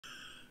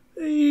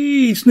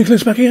Hey, it's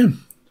Nicholas back again.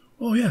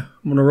 Oh yeah,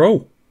 I'm on a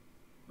roll.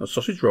 A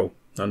sausage roll.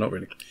 No, not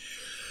really.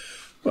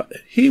 Right,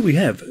 here we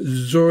have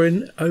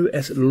Zorin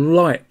OS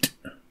Lite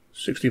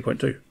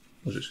 16.2.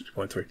 Was it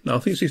 16.3? No, I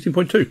think it's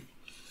 16.2.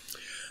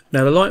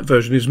 Now the Lite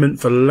version is meant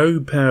for low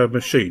powered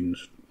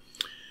machines.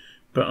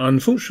 But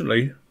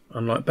unfortunately,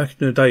 unlike back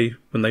in the day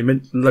when they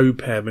meant low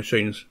powered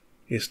machines,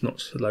 it's not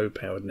so low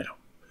powered now.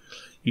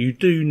 You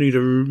do need a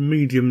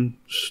medium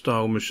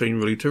style machine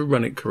really to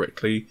run it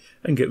correctly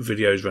and get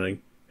videos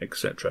running,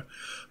 etc.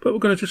 But we're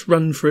going to just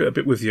run through it a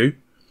bit with you,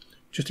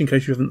 just in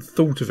case you haven't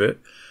thought of it.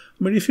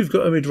 I mean, if you've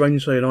got a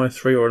mid-range, say an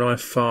i3 or an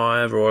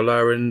i5 or a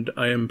lower-end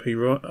AMD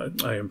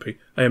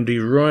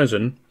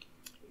Ryzen,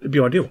 it'd be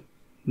ideal.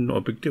 Not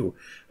a big deal.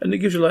 And it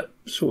gives you like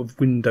sort of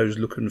Windows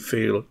look and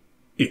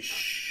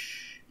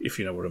feel-ish, if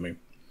you know what I mean.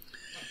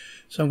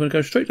 So I'm going to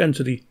go straight down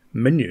to the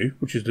menu,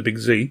 which is the big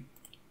Z.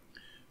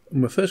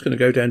 And we're first going to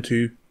go down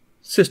to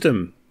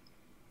System.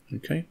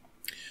 Okay.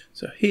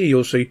 So here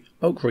you'll see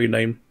bulk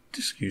rename,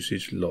 disk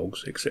usage,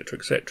 logs, etc.,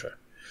 etc.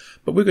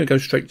 But we're going to go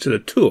straight to the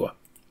tour,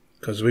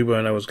 because we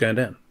won't know what's going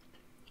down.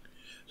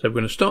 So we're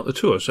going to start the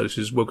tour. So this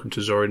is Welcome to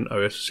Zorin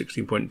OS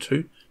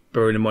 16.2.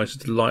 Bearing in mind it's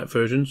the Lite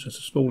version, so it's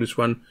the smallest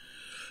one.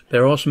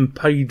 There are some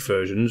paid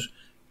versions.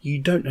 You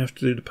don't have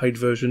to do the paid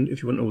version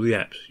if you want all the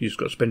apps. You just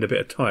got to spend a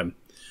bit of time.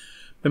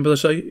 Remember I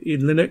say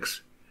in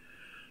Linux,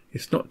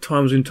 it's not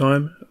times in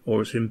time,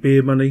 or it's in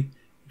beer money.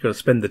 You've got to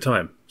spend the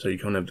time, so you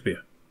can't have the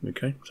beer.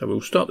 Okay, so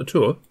we'll start the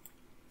tour.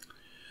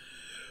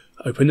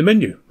 Open the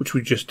menu, which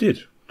we just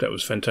did. That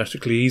was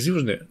fantastically easy,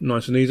 wasn't it?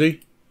 Nice and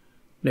easy.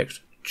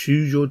 Next,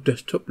 choose your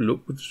desktop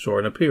look with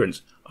Zorin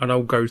appearance, and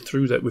I'll go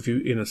through that with you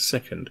in a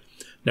second.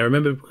 Now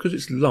remember, because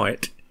it's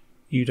light,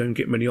 you don't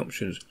get many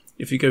options.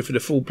 If you go for the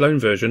full-blown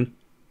version,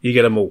 you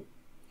get them all.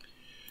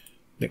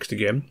 Next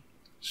again,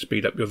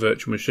 speed up your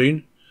virtual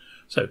machine.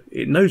 So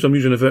it knows I'm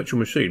using a virtual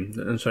machine,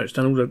 and so it's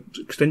done all the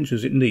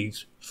extensions it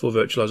needs for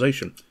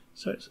virtualization.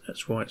 So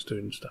that's why it's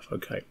doing stuff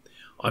okay.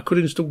 I could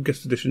install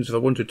guest editions if I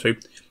wanted to,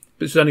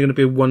 but it's only going to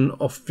be a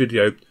one-off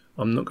video.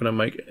 I'm not going to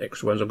make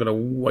extra ones. I'm going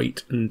to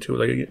wait until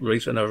they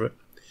release another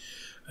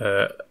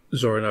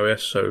Zorin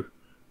OS, so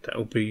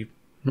that'll be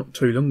not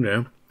too long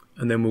now,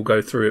 and then we'll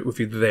go through it with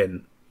you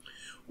then.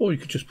 Or you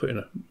could just put in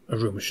a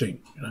real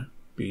machine, you know,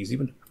 be easy,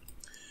 wouldn't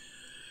it?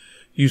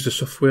 Use the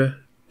software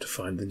to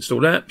find the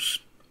installed apps.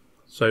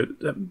 So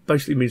that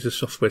basically means the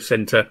software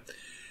center.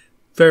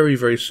 Very,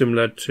 very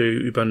similar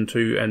to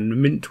Ubuntu and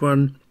Mint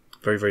one.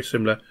 Very, very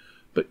similar.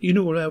 But you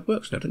know all how it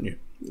works now, don't you?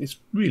 It's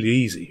really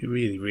easy.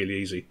 Really, really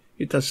easy.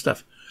 It does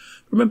stuff.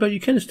 Remember, you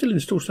can still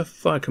install stuff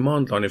via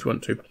command line if you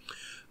want to.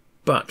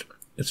 But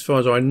as far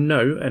as I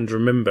know and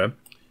remember,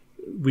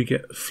 we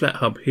get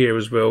FlatHub here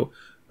as well.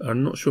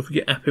 I'm not sure if we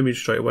get app image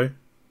straight away.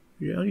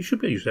 Yeah, you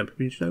should be able to use app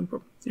image, no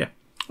problem. Yeah,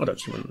 I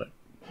don't see one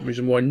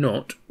reason why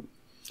not.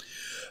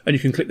 And you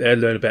can click there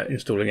and learn about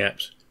installing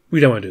apps. We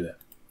don't want to do that.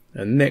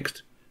 And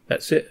next,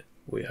 that's it.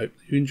 We hope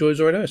you enjoy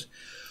Zorin OS.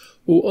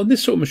 Well, on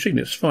this sort of machine,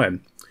 it's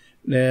fine.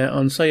 Now,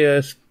 on, say,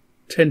 a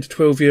 10 to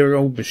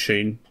 12-year-old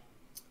machine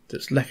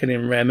that's lacking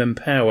in RAM and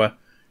power,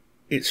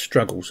 it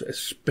struggles,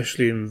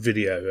 especially in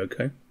video,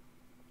 okay?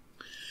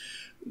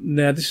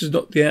 Now, this is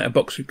not the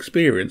out-of-box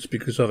experience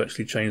because I've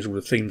actually changed all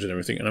the themes and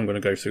everything, and I'm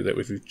going to go through that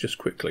with you just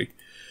quickly.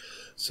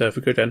 So if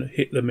we go down and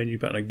hit the menu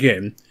button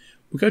again,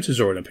 we'll go to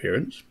Zorin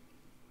Appearance.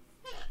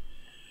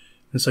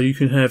 And so you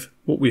can have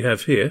what we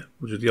have here,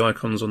 which is the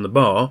icons on the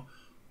bar,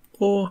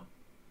 or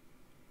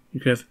you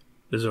can have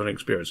the Zorin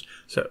Experience.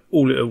 So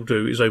all it'll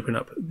do is open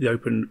up the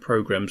open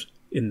programs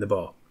in the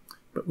bar.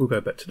 But we'll go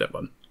back to that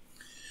one.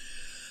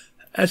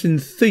 As in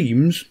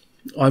themes,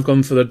 I've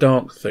gone for the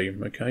dark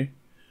theme, okay?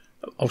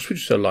 I'll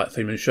switch to the light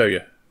theme and show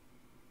you.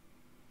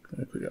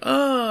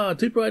 Ah,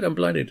 too bright, I'm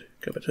blinded.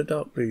 Go back to the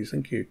dark, please,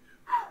 thank you.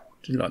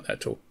 Didn't like that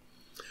at all.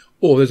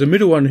 Or there's a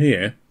middle one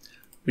here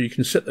where you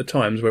can set the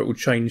times where it will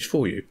change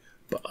for you.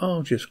 But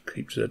I'll just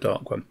keep to the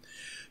dark one.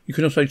 You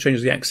can also change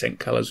the accent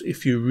colours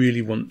if you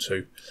really want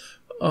to.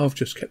 I've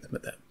just kept them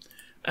at that.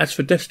 As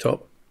for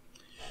desktop,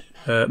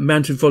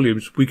 mounted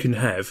volumes we can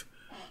have,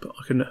 but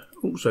I can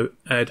also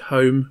add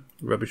home,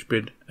 rubbish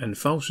bin and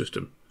file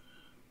system.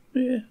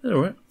 Yeah,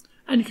 alright.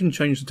 And you can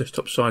change the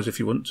desktop size if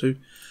you want to.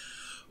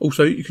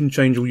 Also, you can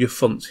change all your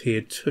fonts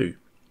here too.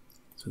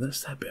 So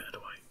that's that bit out of the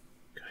way.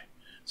 Okay.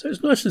 So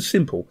it's nice and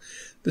simple.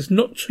 There's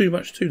not too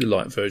much to the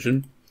Lite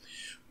version.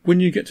 When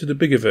you get to the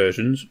bigger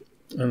versions,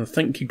 and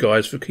thank you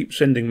guys for keep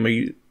sending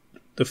me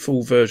the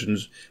full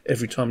versions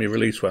every time you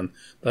release one.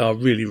 They are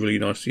really, really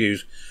nice to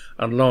use.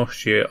 And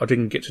last year I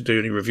didn't get to do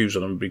any reviews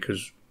on them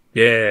because,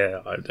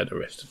 yeah, I had a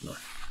rest, didn't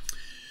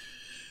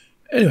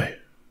I? Anyway,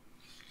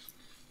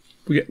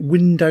 we get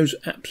Windows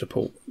App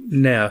Support.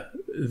 Now,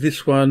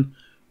 this one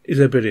is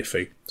a bit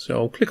iffy, so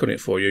I'll click on it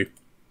for you.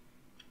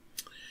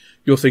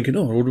 You're thinking,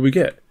 oh, what do we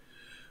get?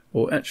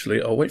 Well,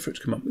 actually, I'll wait for it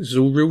to come up. This is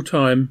all real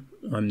time.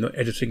 I'm not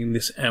editing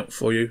this out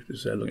for you. This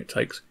is how long it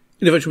takes.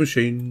 In a virtual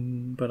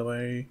machine, by the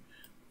way.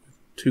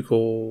 2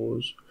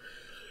 cores.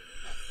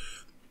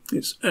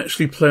 It's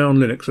actually Play on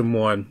Linux and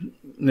Wine.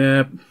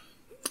 Now,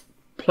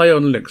 Play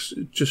on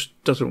Linux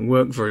just doesn't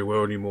work very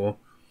well anymore.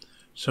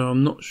 So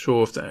I'm not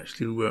sure if that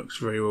actually works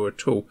very well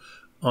at all.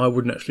 I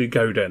wouldn't actually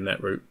go down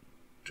that route,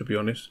 to be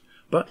honest.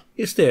 But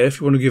it's there if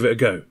you want to give it a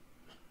go.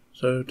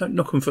 So don't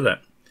knock them for that.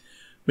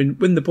 I mean,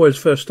 when the boys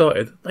first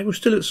started, they were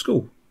still at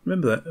school.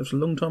 Remember that? It was a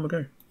long time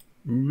ago.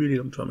 Really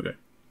long time ago.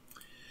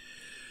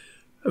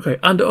 Okay,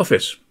 under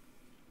Office.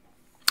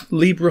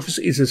 LibreOffice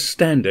is a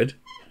standard,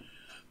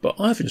 but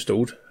I've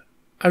installed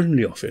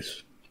only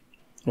Office.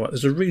 Right,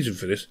 there's a reason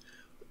for this.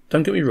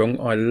 Don't get me wrong,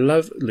 I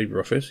love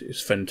LibreOffice.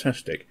 It's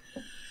fantastic.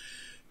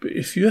 But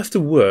if you have to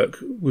work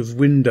with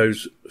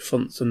Windows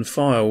fonts and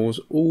files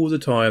all the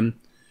time,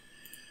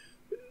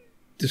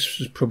 this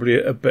is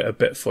probably a better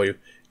bet for you.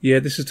 Yeah,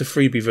 this is the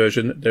freebie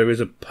version. There is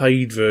a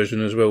paid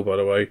version as well, by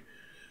the way.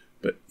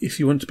 But if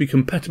you want to be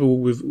compatible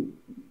with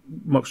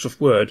Microsoft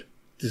Word,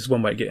 this is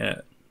one way to get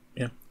at.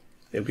 Yeah,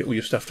 it'll get all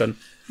your stuff done.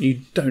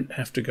 You don't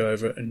have to go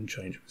over and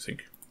change everything.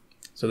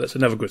 So that's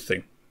another good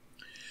thing.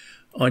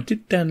 I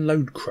did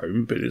download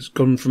Chrome, but it's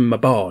gone from my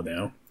bar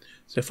now.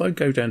 So if I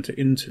go down to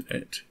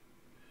Internet,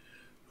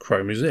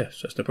 Chrome is there.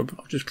 So that's no problem.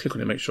 I'll just click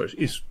on it and make sure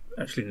it's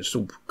actually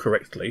installed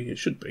correctly. It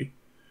should be.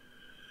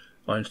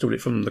 I installed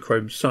it from the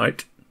Chrome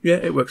site. Yeah,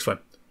 it works fine.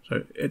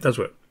 So it does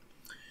work.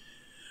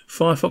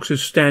 Firefox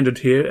is standard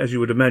here, as you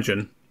would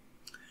imagine.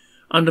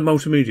 Under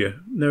Multimedia.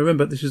 Now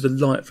remember, this is the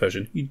Lite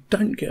version. You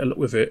don't get a lot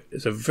with it.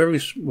 It's a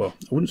very, well,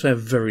 I wouldn't say a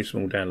very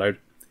small download.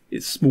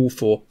 It's small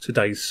for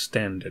today's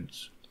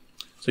standards.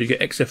 So you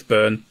get XF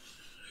Burn,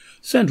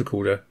 Sound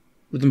Recorder,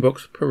 Rhythm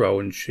Box, Parole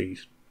and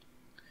Cheese.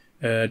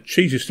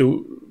 Cheese is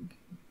still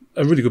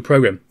a really good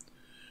program.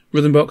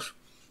 Rhythm Box,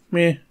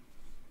 meh,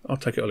 I'll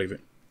take it or leave it.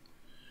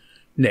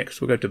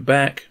 Next, we'll go to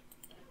Back.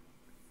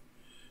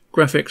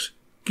 Graphics,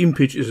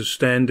 Gimpage is a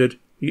standard.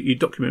 You get your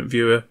document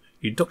viewer,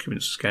 your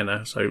document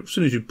scanner. So as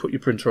soon as you put your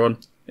printer on,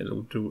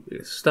 it'll do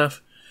its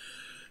stuff.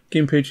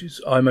 Gimpage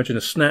is, I imagine,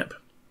 a snap,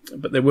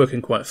 but they're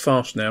working quite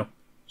fast now.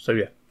 So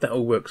yeah, that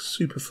all works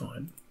super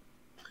fine.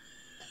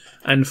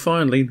 And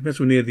finally, as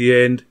we're near the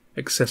end,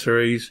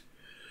 accessories.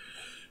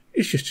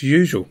 It's just the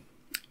usual.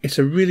 It's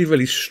a really,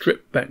 really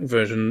stripped back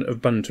version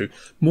of Ubuntu.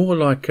 More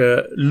like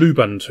a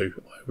Lubuntu,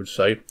 I would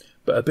say,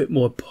 but a bit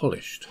more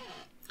polished.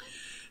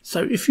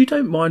 So if you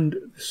don't mind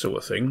this sort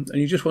of thing,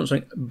 and you just want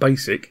something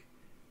basic,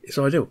 it's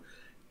ideal.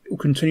 It will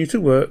continue to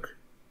work.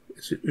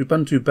 It's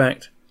Ubuntu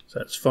backed, so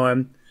that's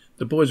fine.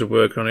 The boys are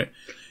working on it.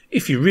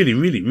 If you really,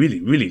 really, really,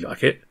 really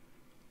like it,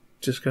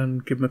 just go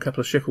and give them a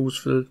couple of shekels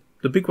for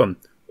the big one.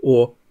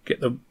 Or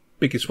get the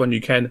biggest one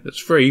you can that's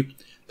free,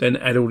 then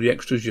add all the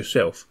extras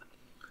yourself.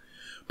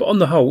 But on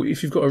the whole,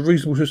 if you've got a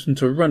reasonable system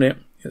to run it,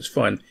 it's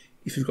fine.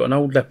 If you've got an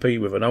old Lappy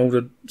with an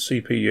older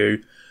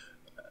CPU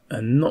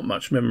and not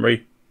much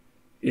memory,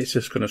 it's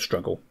just going to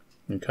struggle.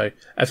 Okay,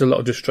 as a lot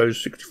of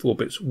distros, 64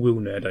 bits will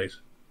nowadays.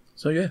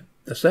 So yeah,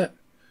 that's that.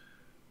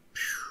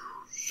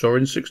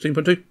 Zorin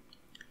 16.2.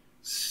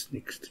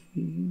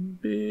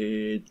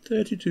 16-bit,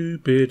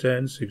 32-bit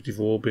and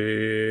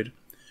 64-bit.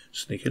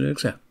 Sneaky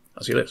Linux out.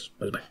 I'll see you later.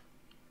 Bye bye.